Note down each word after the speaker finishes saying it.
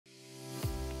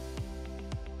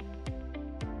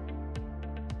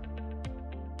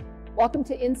Welcome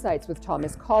to Insights with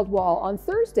Thomas Caldwell on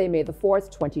Thursday, May the 4th,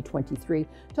 2023.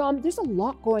 Tom, there's a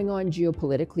lot going on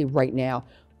geopolitically right now.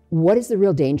 What is the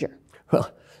real danger?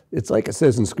 Well, it's like it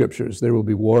says in scriptures, there will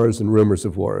be wars and rumors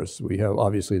of wars. We have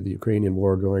obviously the Ukrainian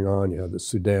war going on, you have the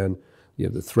Sudan, you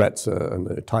have the threats on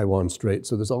the Taiwan Strait.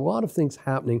 So there's a lot of things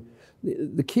happening.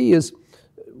 The key is,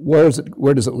 where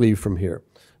does it leave from here?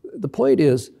 The point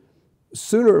is,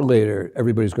 sooner or later,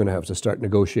 everybody's going to have to start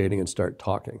negotiating and start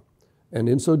talking. And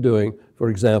in so doing, for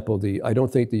example, I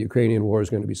don't think the Ukrainian war is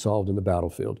going to be solved in the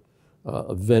battlefield.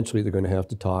 Eventually, they're going to have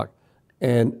to talk.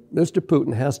 And Mr.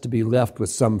 Putin has to be left with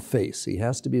some face. He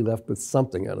has to be left with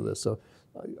something out of this. So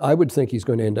I would think he's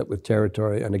going to end up with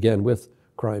territory, and again, with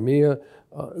Crimea.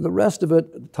 The rest of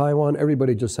it, Taiwan,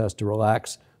 everybody just has to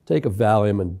relax, take a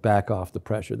Valium, and back off the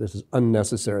pressure. This is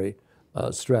unnecessary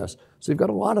stress. So you've got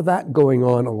a lot of that going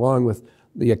on, along with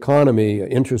the economy,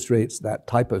 interest rates, that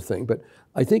type of thing. But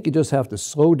I think you just have to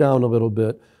slow down a little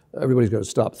bit. Everybody's got to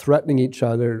stop threatening each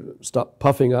other, stop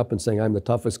puffing up and saying, I'm the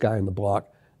toughest guy in the block.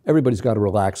 Everybody's got to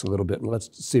relax a little bit, and let's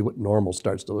see what normal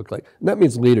starts to look like. And that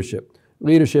means leadership.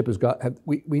 Leadership has got,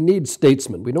 we need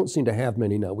statesmen. We don't seem to have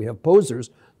many now. We have posers,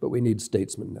 but we need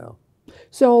statesmen now.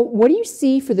 So what do you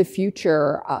see for the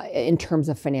future in terms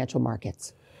of financial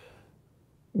markets?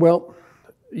 Well,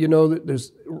 you know,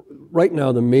 right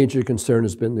now the major concern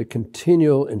has been the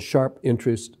continual and sharp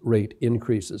interest rate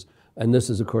increases. And this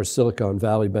is, of course, Silicon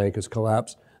Valley Bank has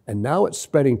collapsed, and now it's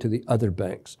spreading to the other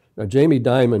banks. Now, Jamie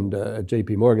Dimon at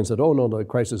JP Morgan said, oh, no, the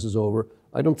crisis is over.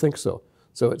 I don't think so.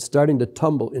 So it's starting to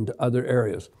tumble into other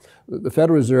areas. The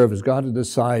Federal Reserve has got to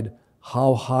decide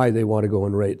how high they want to go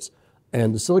in rates.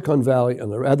 And the Silicon Valley and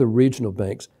the other regional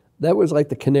banks, that was like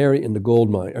the canary in the gold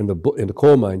mine, or in the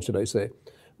coal mine, should I say,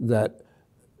 that,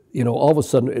 you know, all of a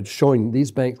sudden it's showing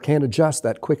these banks can't adjust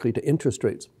that quickly to interest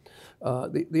rates.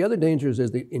 The other danger is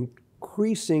the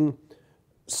increasing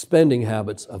spending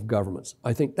habits of governments.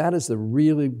 I think that is the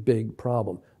really big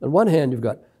problem. On one hand, you've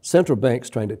got central banks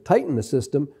trying to tighten the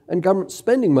system, and government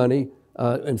spending money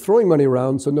and throwing money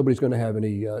around so nobody's going to have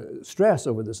any stress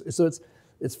over this. So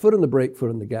it's foot on the brake, foot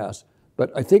on the gas. But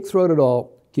I think throughout it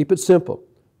all, keep it simple.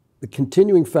 The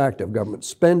continuing fact of government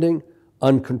spending,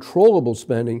 uncontrollable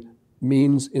spending,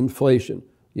 means inflation.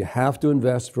 You have to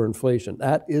invest for inflation.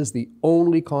 That is the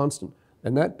only constant.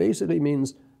 And that basically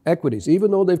means equities, even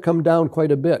though they've come down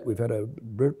quite a bit. We've had a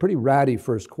pretty ratty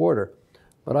first quarter.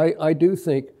 But I do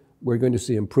think we're going to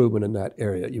see improvement in that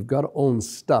area. You've got to own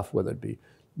stuff, whether it be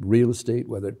real estate,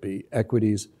 whether it be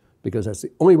equities, because that's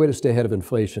the only way to stay ahead of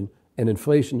inflation. And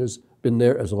inflation has been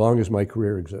there as long as my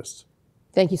career exists.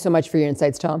 Thank you so much for your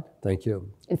insights, Tom. Thank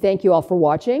you. And thank you all for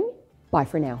watching. Bye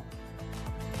for now.